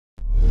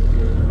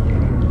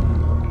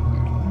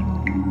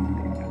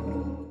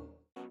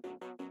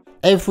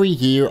Every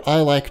year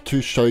I like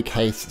to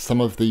showcase some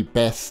of the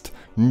best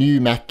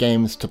new Mac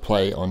games to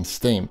play on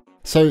Steam.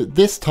 So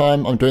this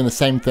time I'm doing the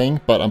same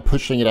thing, but I'm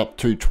pushing it up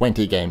to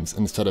 20 games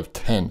instead of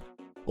 10.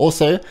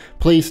 Also,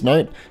 please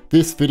note,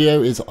 this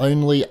video is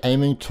only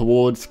aiming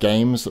towards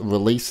games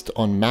released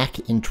on Mac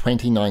in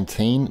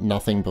 2019,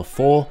 nothing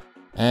before,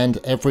 and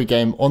every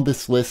game on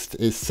this list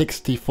is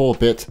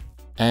 64-bit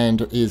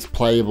and is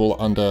playable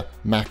under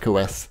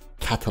macOS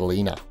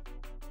Catalina.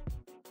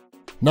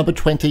 Number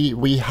 20,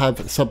 we have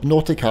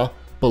Subnautica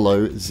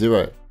Below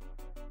Zero.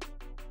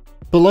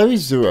 Below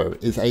Zero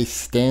is a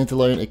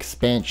standalone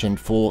expansion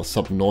for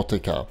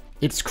Subnautica.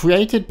 It's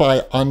created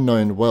by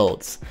Unknown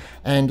Worlds,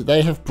 and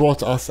they have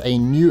brought us a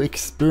new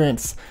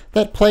experience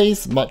that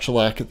plays much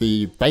like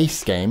the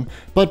base game,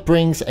 but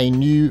brings a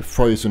new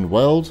frozen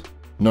world,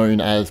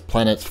 known as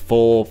Planet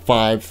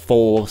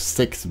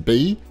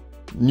 4546b.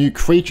 New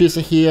creatures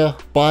are here,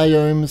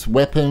 biomes,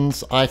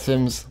 weapons,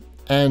 items,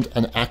 and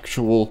an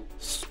actual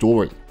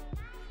story.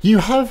 You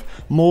have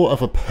more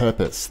of a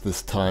purpose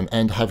this time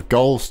and have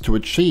goals to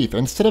achieve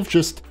instead of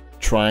just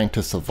trying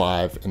to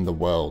survive in the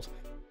world.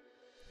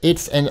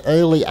 It's an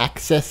early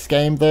access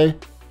game though.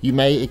 You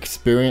may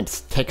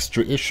experience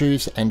texture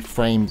issues and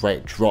frame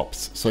rate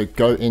drops, so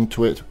go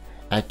into it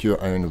at your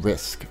own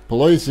risk.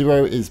 Below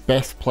Zero is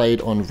best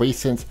played on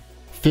recent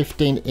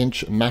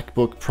 15-inch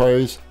MacBook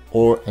Pros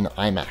or an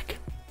iMac.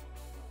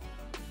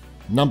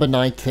 Number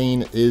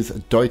 19 is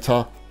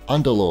Dota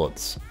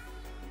Underlords.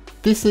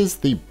 This is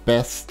the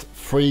best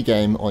free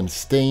game on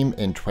Steam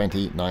in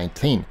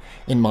 2019,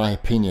 in my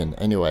opinion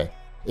anyway.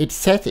 It's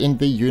set in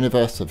the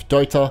universe of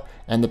Dota,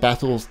 and the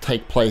battles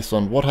take place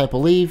on what I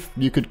believe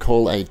you could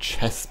call a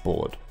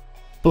chessboard.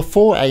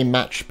 Before a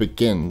match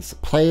begins,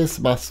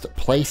 players must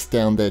place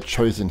down their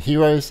chosen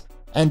heroes,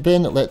 and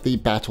then let the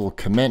battle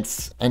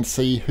commence and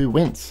see who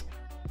wins.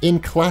 In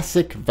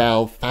classic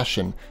Valve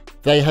fashion,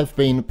 they have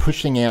been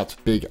pushing out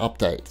big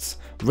updates.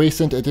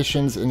 Recent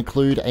additions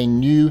include a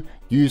new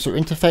user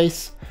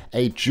interface,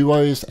 a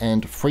duos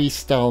and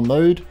freestyle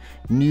mode,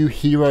 new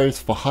heroes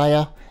for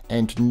hire,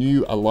 and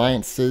new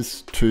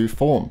alliances to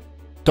form.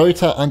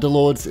 Dota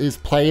Underlords is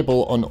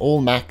playable on all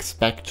Macs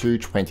back to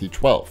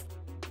 2012.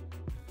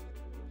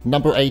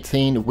 Number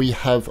 18, we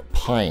have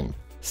Pine.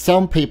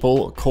 Some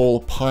people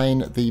call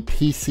Pine the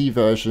PC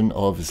version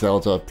of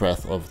Zelda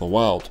Breath of the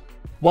Wild.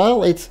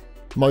 While it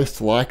most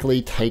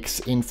likely takes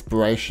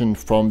inspiration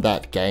from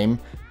that game,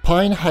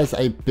 Pine has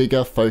a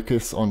bigger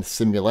focus on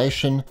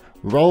simulation,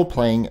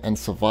 role-playing, and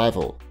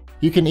survival.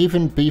 You can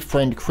even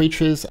befriend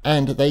creatures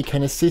and they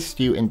can assist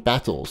you in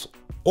battles.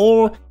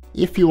 Or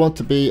if you want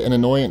to be an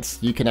annoyance,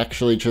 you can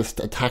actually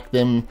just attack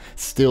them,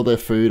 steal their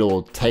food,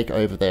 or take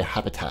over their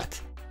habitat.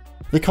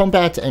 The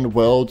combat and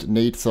world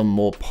need some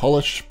more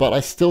polish, but I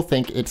still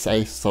think it's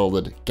a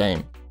solid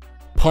game.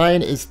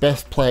 Pine is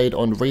best played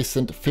on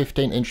recent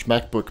 15-inch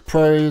MacBook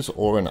Pros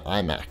or an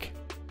iMac.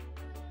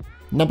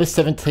 Number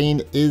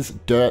 17 is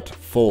Dirt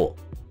 4.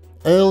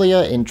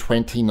 Earlier in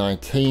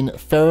 2019,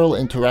 Feral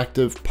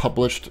Interactive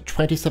published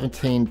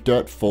 2017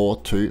 Dirt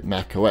 4 to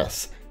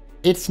macOS.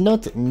 It's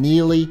not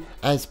nearly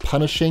as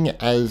punishing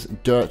as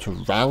Dirt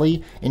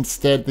Rally,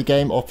 instead the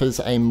game offers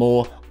a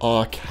more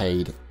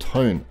arcade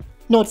tone.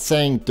 Not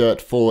saying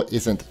Dirt 4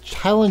 isn't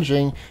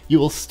challenging, you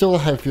will still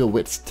have your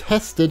wits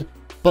tested,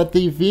 but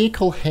the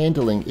vehicle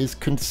handling is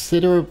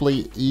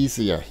considerably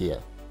easier here.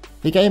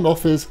 The game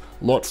offers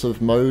lots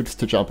of modes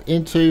to jump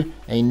into,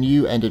 a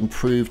new and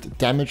improved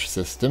damage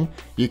system,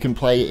 you can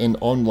play in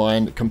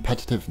online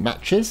competitive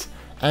matches,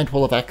 and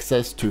will have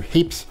access to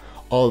heaps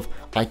of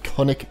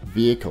iconic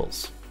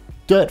vehicles.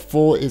 Dirt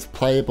 4 is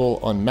playable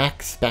on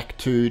Macs back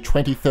to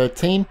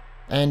 2013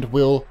 and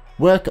will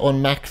work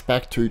on Macs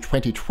back to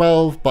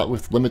 2012 but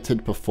with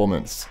limited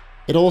performance.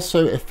 It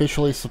also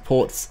officially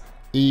supports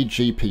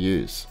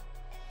eGPUs.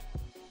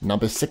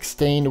 Number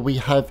 16, we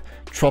have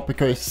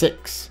Tropico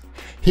 6.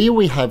 Here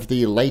we have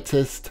the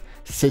latest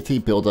city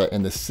builder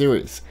in the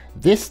series.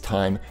 This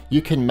time,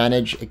 you can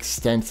manage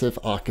extensive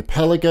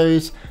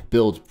archipelagos,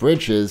 build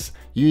bridges,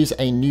 use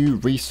a new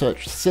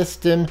research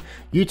system,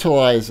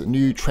 utilize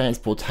new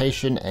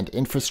transportation and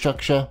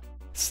infrastructure,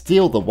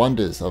 steal the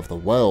wonders of the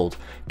world,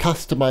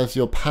 customize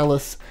your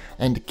palace,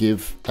 and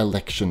give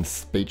election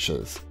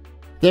speeches.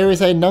 There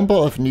is a number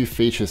of new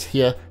features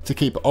here to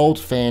keep old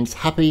fans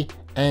happy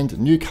and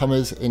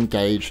newcomers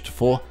engaged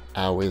for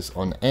hours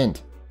on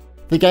end.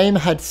 The game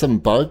had some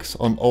bugs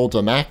on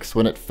older Macs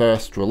when it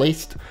first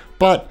released,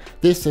 but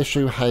this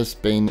issue has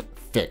been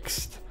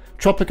fixed.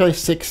 Tropico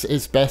 6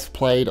 is best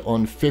played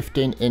on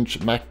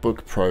 15-inch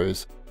MacBook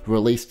Pros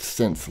released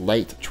since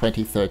late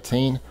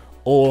 2013,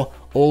 or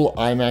all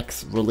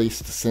iMacs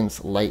released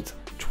since late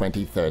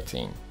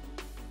 2013.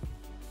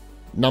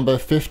 Number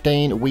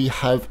 15, we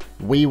have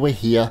We Were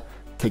Here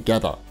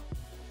Together.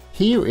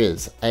 Here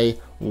is a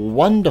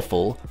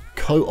wonderful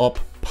co-op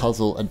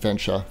puzzle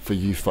adventure for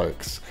you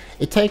folks.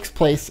 It takes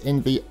place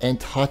in the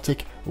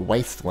Antarctic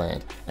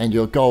wasteland, and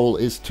your goal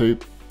is to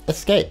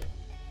escape.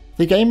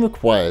 The game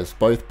requires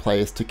both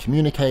players to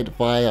communicate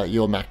via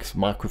your Mac's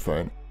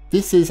microphone.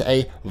 This is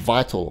a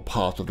vital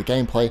part of the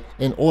gameplay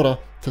in order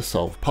to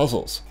solve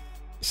puzzles.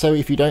 So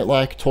if you don't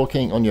like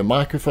talking on your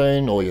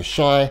microphone or you're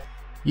shy,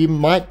 you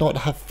might not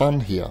have fun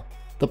here.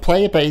 The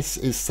player base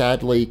is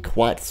sadly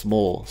quite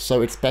small,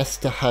 so it's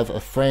best to have a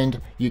friend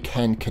you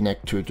can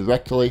connect to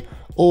directly,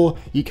 or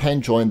you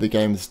can join the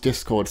game's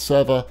Discord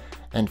server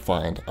and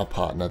find a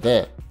partner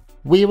there.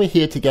 We Were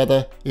Here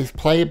Together is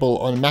playable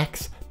on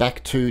Macs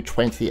back to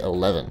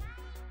 2011.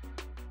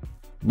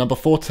 Number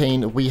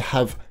 14, we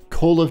have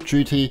Call of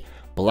Duty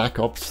Black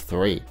Ops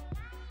 3.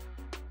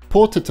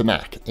 Ported to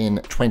Mac in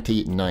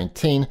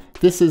 2019,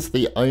 this is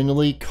the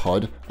only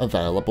COD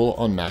available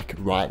on Mac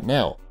right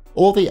now.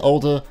 All the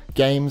older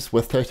games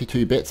were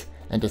 32-bit,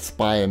 and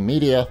Aspyr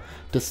Media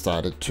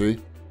decided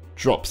to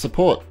drop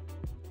support.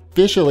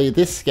 Visually,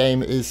 this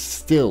game is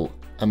still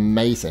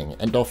amazing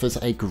and offers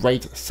a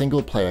great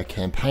single-player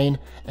campaign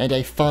and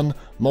a fun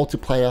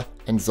multiplayer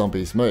and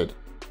zombies mode.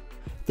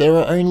 There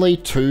are only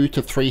 2,000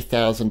 to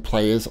 3,000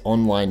 players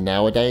online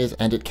nowadays,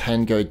 and it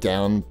can go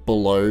down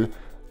below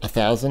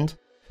 1,000,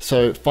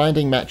 so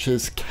finding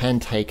matches can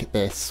take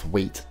their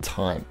sweet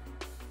time.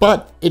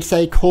 But it's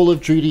a Call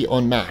of Duty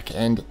on Mac,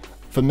 and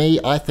for me,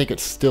 I think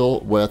it's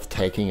still worth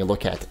taking a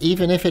look at,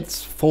 even if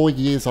it's 4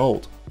 years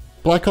old.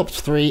 Black Ops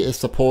 3 is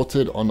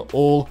supported on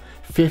all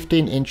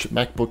 15-inch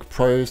MacBook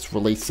Pros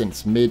released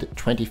since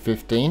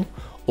mid-2015,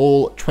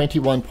 all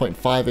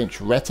 21.5-inch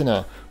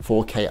Retina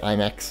 4K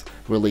iMacs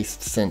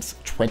released since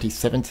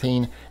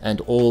 2017,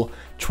 and all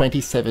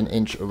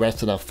 27-inch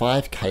Retina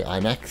 5K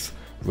iMacs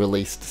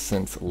released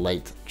since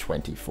late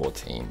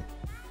 2014.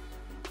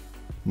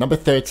 Number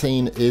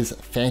 13 is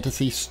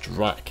Fantasy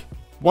Strike.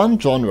 One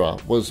genre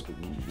was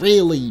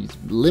really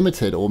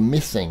limited or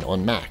missing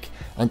on Mac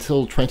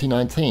until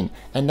 2019,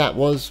 and that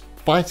was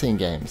fighting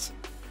games.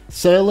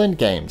 Serland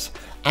Games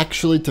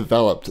actually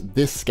developed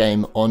this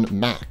game on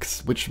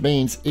Macs, which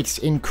means it's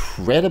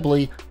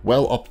incredibly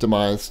well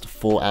optimized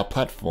for our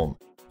platform.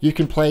 You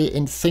can play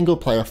in single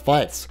player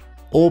fights,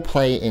 or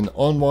play in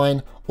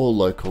online or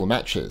local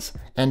matches,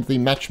 and the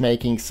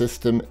matchmaking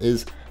system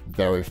is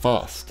very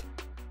fast.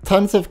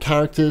 Tons of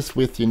characters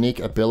with unique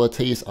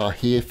abilities are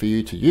here for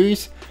you to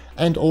use,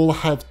 and all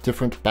have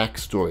different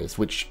backstories,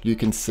 which you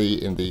can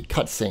see in the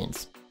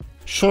cutscenes.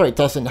 Sure, it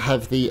doesn't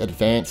have the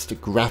advanced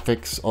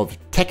graphics of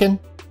Tekken,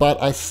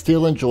 but I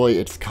still enjoy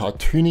its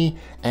cartoony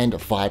and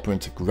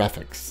vibrant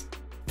graphics.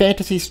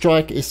 Fantasy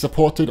Strike is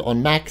supported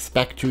on Macs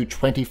back to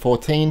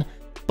 2014,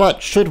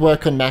 but should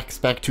work on Macs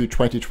back to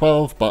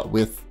 2012, but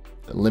with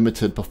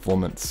limited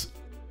performance.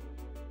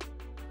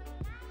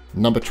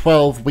 Number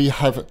 12, we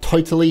have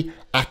Totally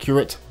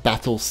Accurate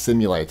Battle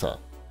Simulator.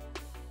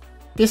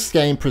 This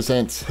game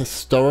presents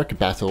historic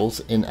battles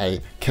in a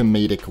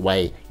comedic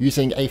way,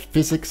 using a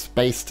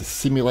physics-based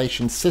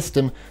simulation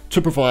system to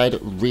provide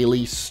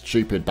really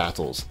stupid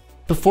battles.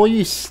 Before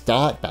you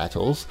start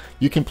battles,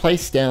 you can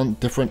place down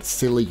different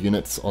silly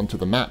units onto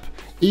the map.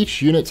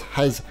 Each unit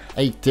has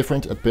a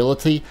different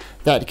ability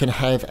that can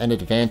have an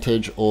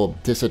advantage or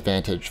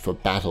disadvantage for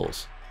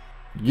battles.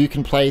 You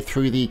can play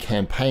through the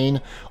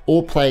campaign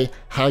or play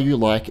how you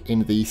like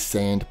in the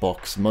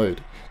sandbox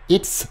mode.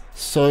 It's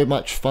so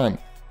much fun,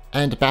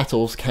 and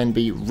battles can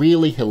be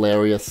really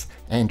hilarious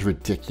and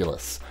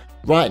ridiculous.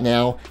 Right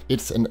now,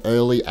 it's an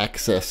early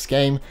access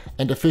game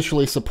and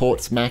officially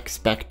supports Macs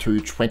back to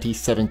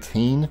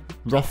 2017,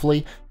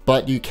 roughly,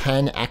 but you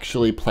can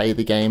actually play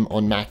the game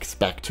on Macs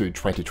back to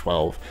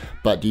 2012,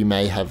 but you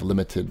may have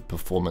limited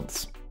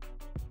performance.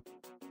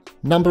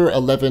 Number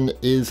 11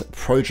 is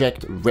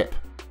Project Rip.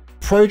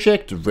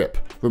 Project Rip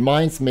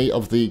reminds me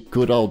of the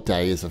good old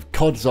days of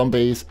COD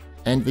Zombies,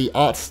 and the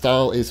art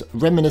style is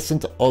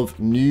reminiscent of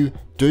new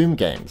Doom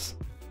games.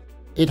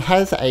 It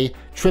has a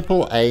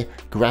AAA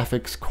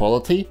graphics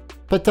quality,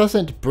 but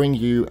doesn't bring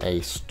you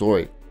a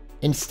story.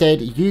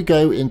 Instead, you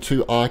go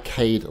into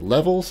arcade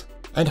levels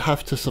and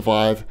have to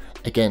survive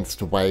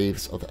against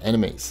waves of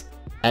enemies.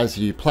 As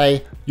you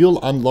play,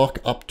 you'll unlock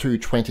up to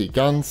 20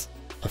 guns,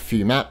 a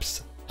few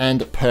maps,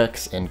 and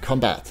perks in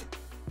combat.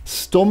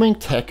 Storming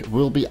Tech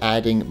will be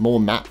adding more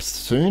maps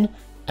soon,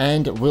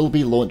 and will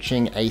be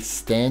launching a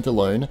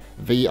standalone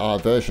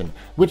VR version,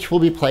 which will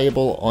be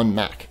playable on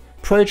Mac.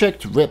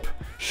 Project Rip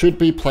should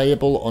be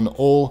playable on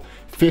all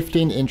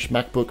 15-inch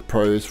MacBook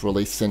Pros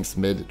released since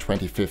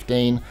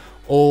mid-2015,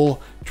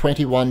 all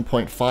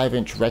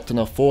 21.5-inch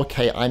Retina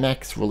 4K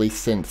iMacs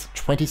released since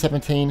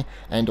 2017,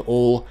 and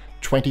all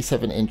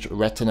 27-inch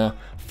Retina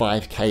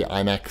 5K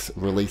iMacs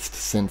released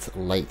since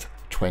late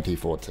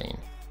 2014.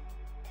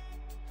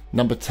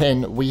 Number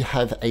 10, we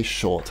have A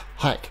Short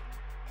Hike.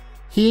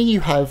 Here you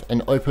have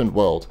an open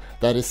world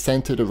that is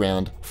centered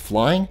around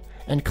flying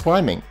and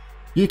climbing.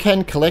 You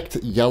can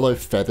collect yellow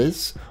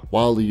feathers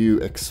while you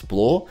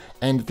explore,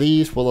 and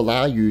these will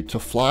allow you to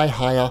fly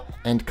higher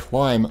and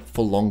climb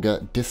for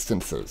longer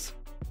distances.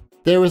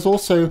 There is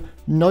also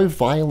no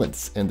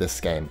violence in this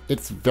game.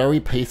 It's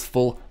very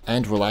peaceful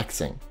and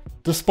relaxing.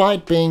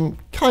 Despite being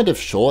kind of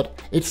short,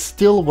 it's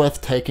still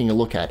worth taking a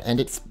look at, and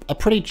it's a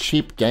pretty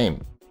cheap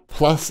game.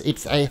 Plus,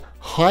 it's a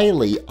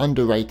highly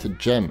underrated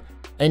gem,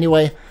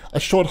 Anyway, a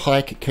short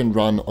hike can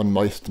run on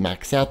most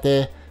Macs out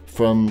there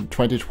from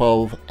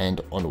 2012 and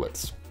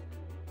onwards.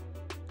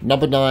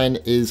 Number 9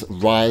 is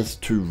Rise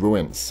to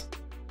Ruins.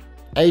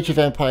 Age of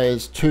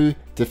Empires 2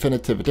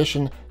 Definitive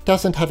Edition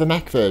doesn't have a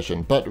Mac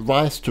version, but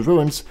Rise to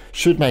Ruins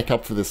should make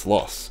up for this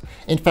loss.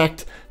 In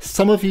fact,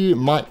 some of you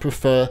might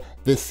prefer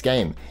this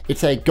game.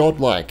 It's a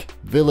godlike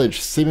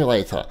village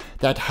simulator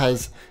that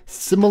has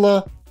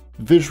similar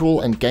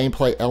visual and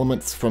gameplay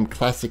elements from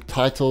classic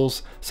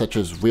titles such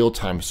as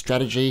real-time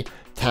strategy,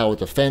 tower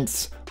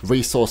defense,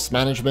 resource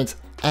management,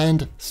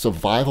 and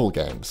survival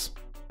games.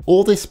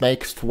 All this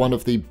makes for one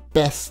of the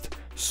best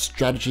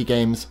strategy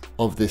games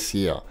of this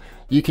year.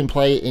 You can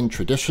play in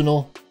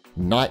traditional,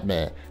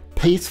 nightmare,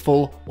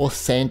 peaceful, or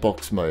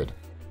sandbox mode,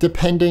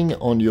 depending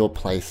on your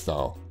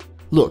playstyle.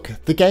 Look,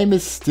 the game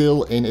is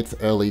still in its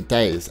early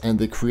days, and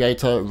the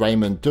creator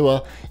Raymond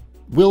Dua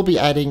will be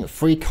adding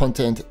free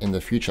content in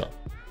the future.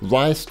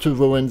 Rise to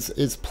Ruins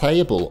is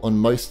playable on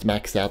most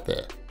Macs out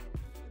there.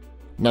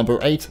 Number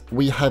 8,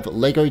 we have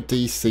LEGO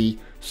DC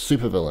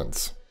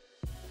Supervillains.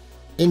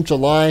 In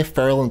July,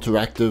 Feral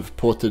Interactive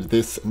ported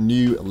this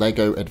new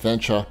LEGO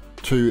adventure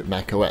to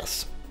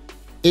macOS.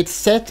 It's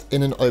set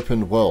in an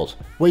open world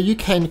where you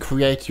can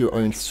create your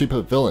own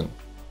supervillain.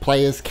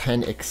 Players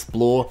can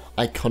explore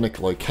iconic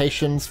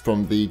locations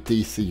from the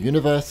DC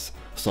universe,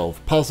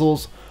 solve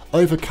puzzles,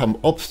 overcome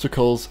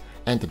obstacles,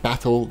 and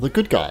battle the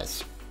good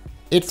guys.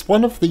 It's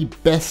one of the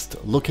best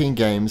looking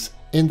games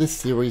in the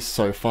series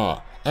so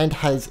far, and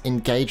has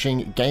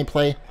engaging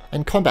gameplay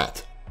and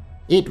combat.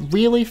 It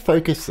really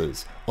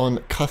focuses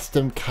on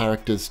custom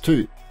characters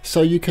too,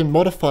 so you can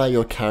modify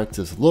your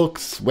character's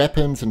looks,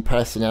 weapons, and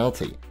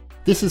personality.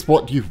 This is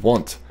what you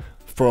want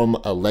from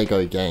a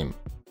LEGO game.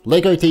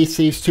 LEGO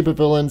DC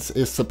Supervillains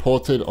is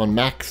supported on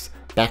Macs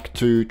back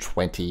to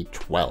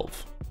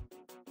 2012.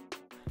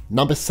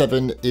 Number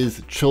 7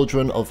 is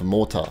Children of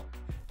Morta.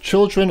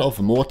 Children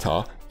of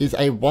Morta is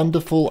a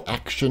wonderful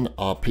action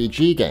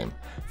RPG game.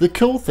 The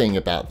cool thing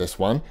about this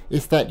one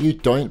is that you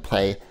don't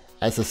play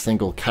as a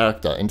single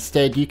character.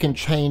 Instead, you can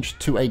change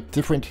to a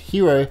different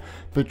hero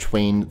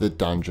between the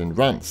dungeon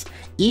runs.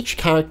 Each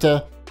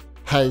character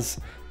has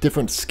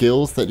different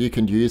skills that you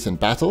can use in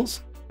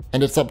battles,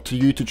 and it's up to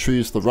you to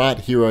choose the right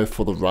hero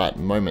for the right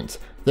moment.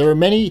 There are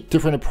many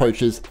different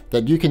approaches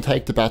that you can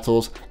take to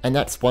battles, and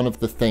that's one of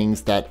the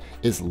things that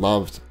is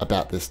loved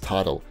about this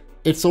title.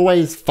 It's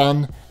always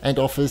fun and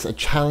offers a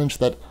challenge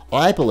that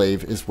I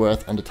believe is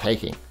worth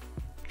undertaking.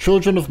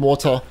 Children of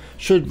Morta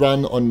should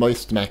run on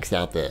most Macs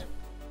out there.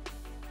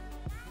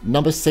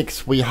 Number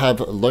 6, we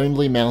have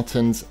Lonely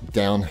Mountains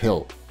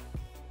Downhill.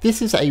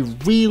 This is a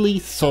really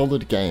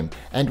solid game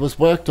and was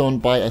worked on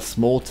by a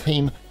small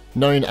team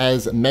known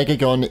as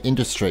Megagon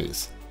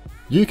Industries.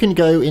 You can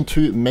go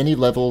into many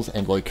levels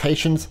and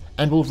locations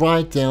and will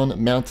ride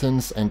down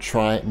mountains and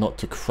try not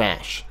to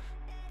crash.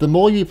 The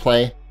more you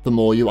play, the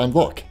more you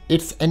unlock.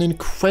 It's an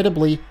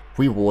incredibly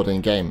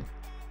rewarding game.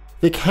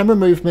 The camera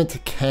movement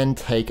can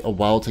take a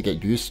while to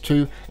get used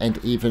to, and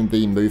even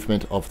the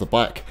movement of the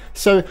bike.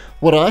 So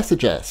what I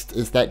suggest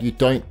is that you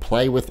don't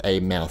play with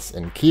a mouse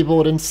and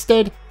keyboard,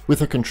 instead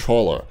with a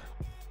controller.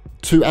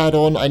 To add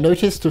on, I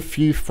noticed a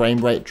few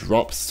frame rate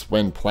drops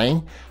when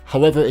playing,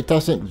 however it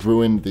doesn't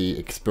ruin the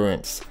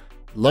experience.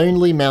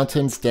 Lonely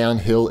Mountains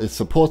Downhill is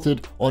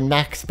supported on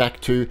Macs back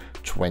to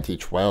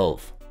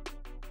 2012.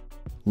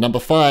 Number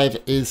 5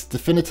 is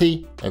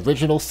Divinity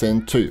Original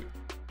Sin 2.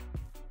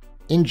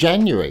 In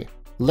January,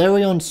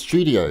 Larion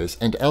Studios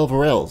and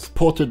Elverels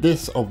ported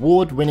this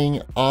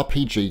award-winning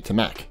RPG to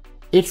Mac.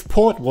 Its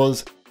port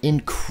was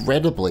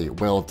incredibly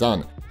well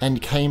done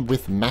and came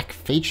with Mac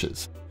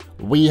features.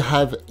 We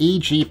have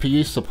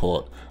eGPU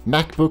support,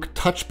 MacBook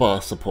Touch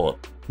Bar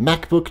support,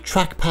 MacBook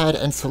trackpad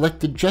and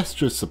selected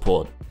gestures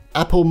support,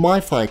 Apple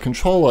MiFi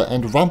controller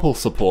and rumble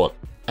support,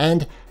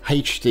 and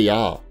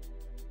HDR.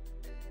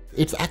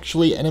 It's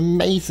actually an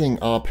amazing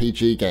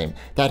RPG game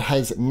that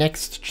has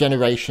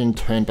next-generation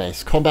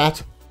turn-based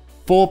combat,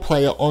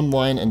 4-player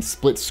online and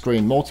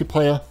split-screen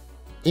multiplayer,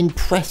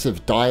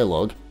 impressive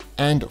dialogue,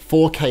 and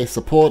 4K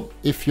support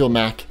if your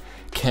Mac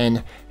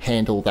can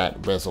handle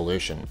that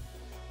resolution.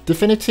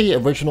 Divinity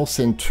Original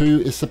Sin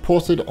 2 is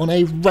supported on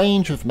a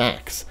range of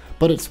Macs,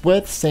 but it's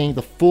worth seeing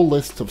the full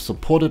list of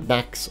supported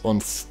Macs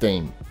on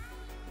Steam.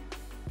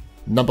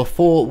 Number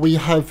 4, we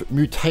have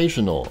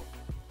Mutazione.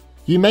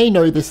 You may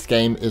know this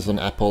game is on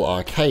Apple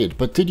Arcade,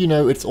 but did you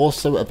know it's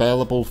also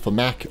available for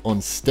Mac on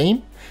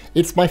Steam?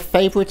 It's my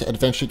favourite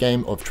adventure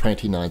game of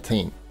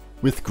 2019,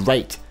 with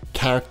great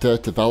character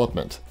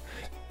development,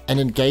 an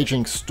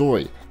engaging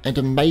story, and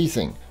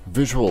amazing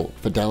visual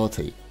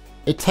fidelity.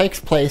 It takes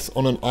place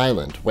on an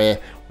island where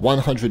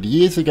 100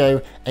 years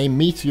ago a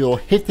meteor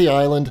hit the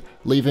island,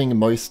 leaving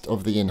most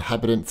of the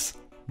inhabitants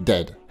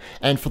dead.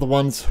 And for the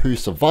ones who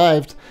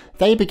survived,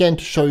 they began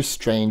to show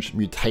strange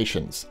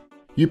mutations.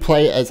 You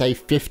play as a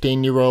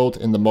 15-year-old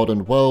in the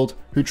modern world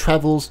who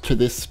travels to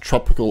this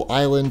tropical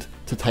island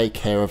to take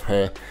care of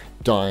her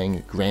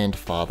dying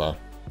grandfather.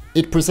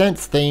 It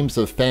presents themes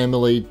of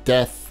family,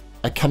 death,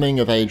 a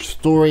coming-of-age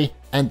story,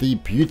 and the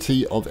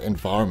beauty of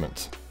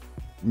environment.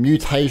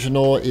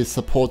 Mutazione is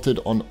supported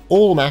on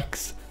all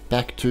Macs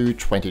back to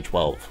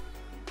 2012.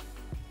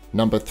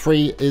 Number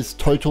 3 is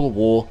Total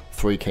War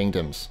 3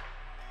 Kingdoms.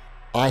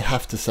 I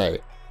have to say,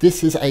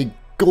 this is a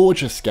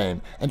gorgeous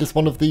game and is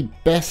one of the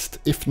best,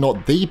 if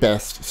not the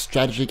best,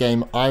 strategy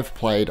game I've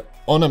played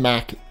on a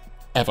Mac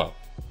ever.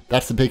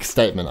 That's a big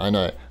statement, I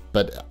know,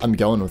 but I'm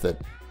going with it.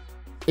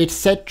 It's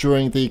set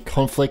during the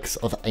conflicts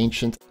of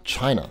ancient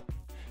China.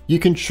 You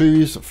can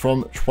choose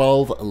from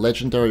 12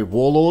 legendary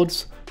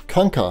warlords,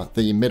 conquer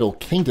the Middle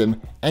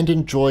Kingdom, and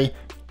enjoy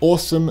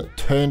awesome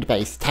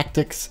turn-based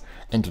tactics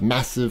and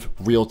massive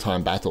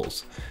real-time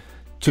battles.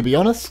 To be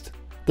honest,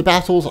 the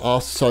battles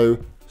are so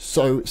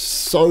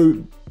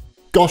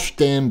gosh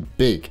damn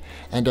big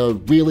and are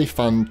really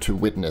fun to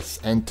witness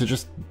and to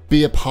just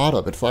be a part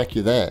of. It's like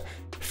you're there.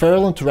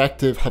 Feral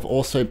Interactive have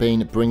also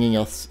been bringing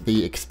us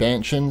the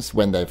expansions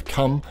when they've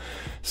come,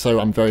 so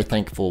I'm very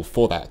thankful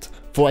for that.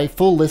 For a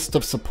full list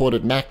of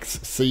supported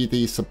Macs, see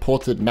the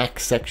supported Mac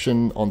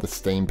section on the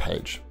Steam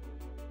page.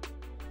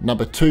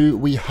 Number 2,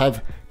 we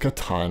have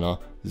Katana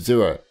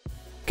ZERO.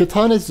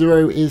 Katana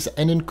ZERO is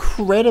an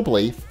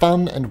incredibly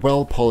fun and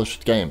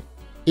well-polished game.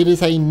 It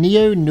is a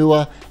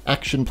neo-noir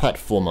action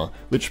platformer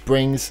which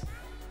brings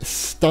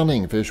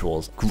stunning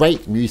visuals,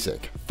 great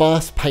music,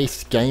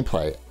 fast-paced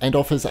gameplay, and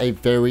offers a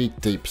very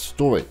deep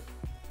story.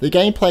 The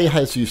gameplay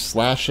has you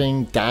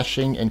slashing,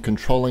 dashing, and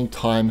controlling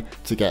time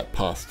to get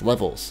past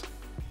levels.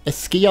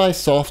 Sky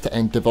Soft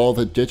and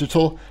Devolver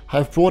Digital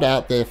have brought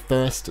out their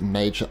first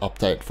major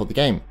update for the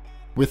game,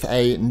 with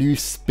a new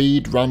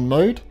speedrun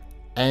mode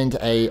and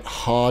a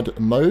hard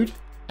mode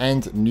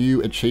and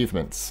new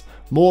achievements.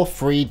 More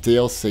free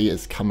DLC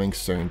is coming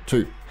soon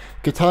too.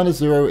 Katana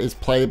ZERO is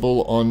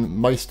playable on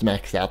most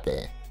Macs out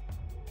there.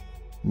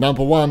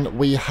 Number 1,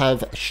 we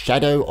have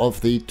Shadow of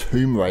the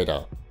Tomb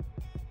Raider.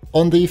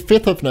 On the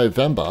 5th of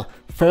November,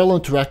 Feral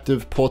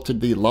Interactive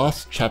ported the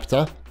last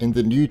chapter in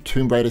the new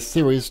Tomb Raider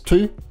series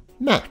to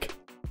Mac.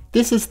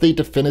 This is the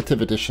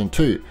definitive edition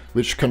too,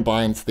 which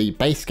combines the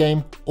base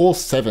game, all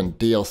 7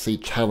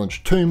 DLC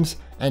challenge tombs,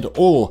 and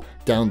all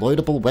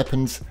downloadable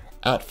weapons,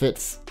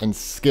 outfits, and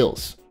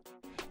skills.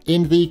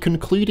 In the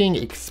concluding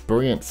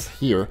experience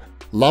here,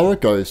 Lara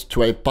goes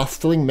to a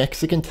bustling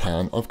Mexican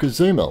town of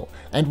Cozumel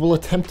and will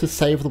attempt to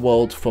save the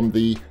world from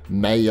the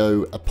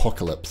Mayo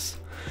apocalypse.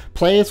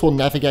 Players will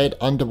navigate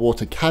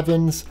underwater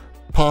caverns,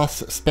 pass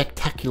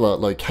spectacular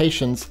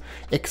locations,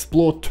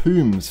 explore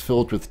tombs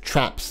filled with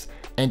traps,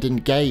 and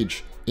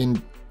engage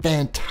in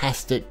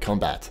fantastic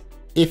combat.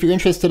 If you're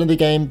interested in the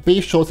game,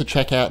 be sure to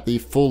check out the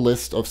full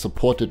list of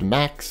supported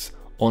Macs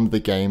on the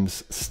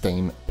game's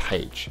Steam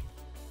page.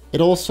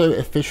 It also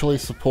officially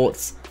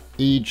supports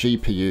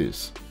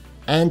eGPUs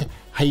and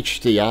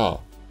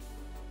HDR.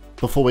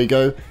 Before we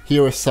go,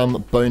 here are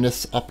some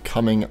bonus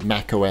upcoming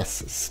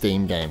macOS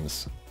Steam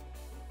games.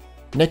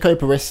 Neko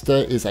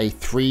Barista is a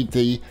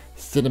 3D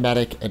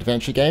cinematic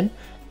adventure game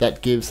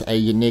that gives a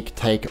unique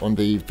take on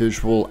the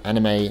visual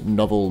anime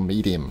novel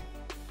medium.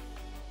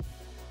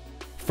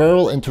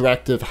 Feral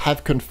Interactive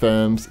have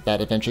confirmed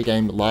that adventure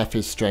game Life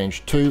is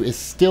Strange 2 is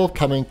still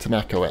coming to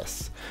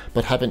macOS,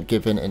 but haven't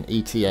given an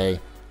ETA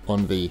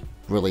on the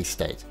release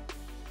date.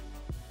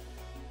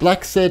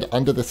 Black Said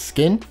Under the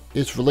Skin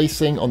is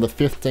releasing on the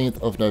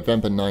 15th of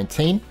November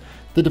 19.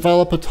 The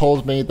developer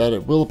told me that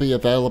it will be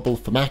available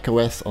for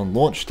macOS on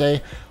launch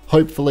day.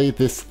 Hopefully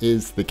this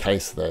is the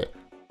case though.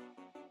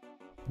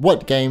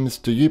 What games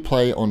do you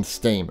play on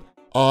Steam?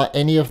 Are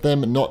any of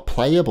them not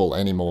playable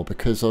anymore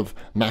because of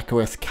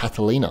macOS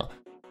Catalina?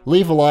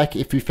 Leave a like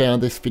if you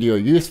found this video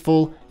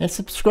useful, and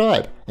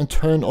subscribe and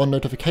turn on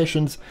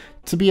notifications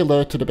to be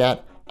alerted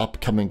about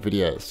upcoming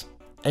videos.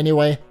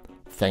 Anyway,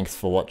 thanks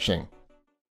for watching.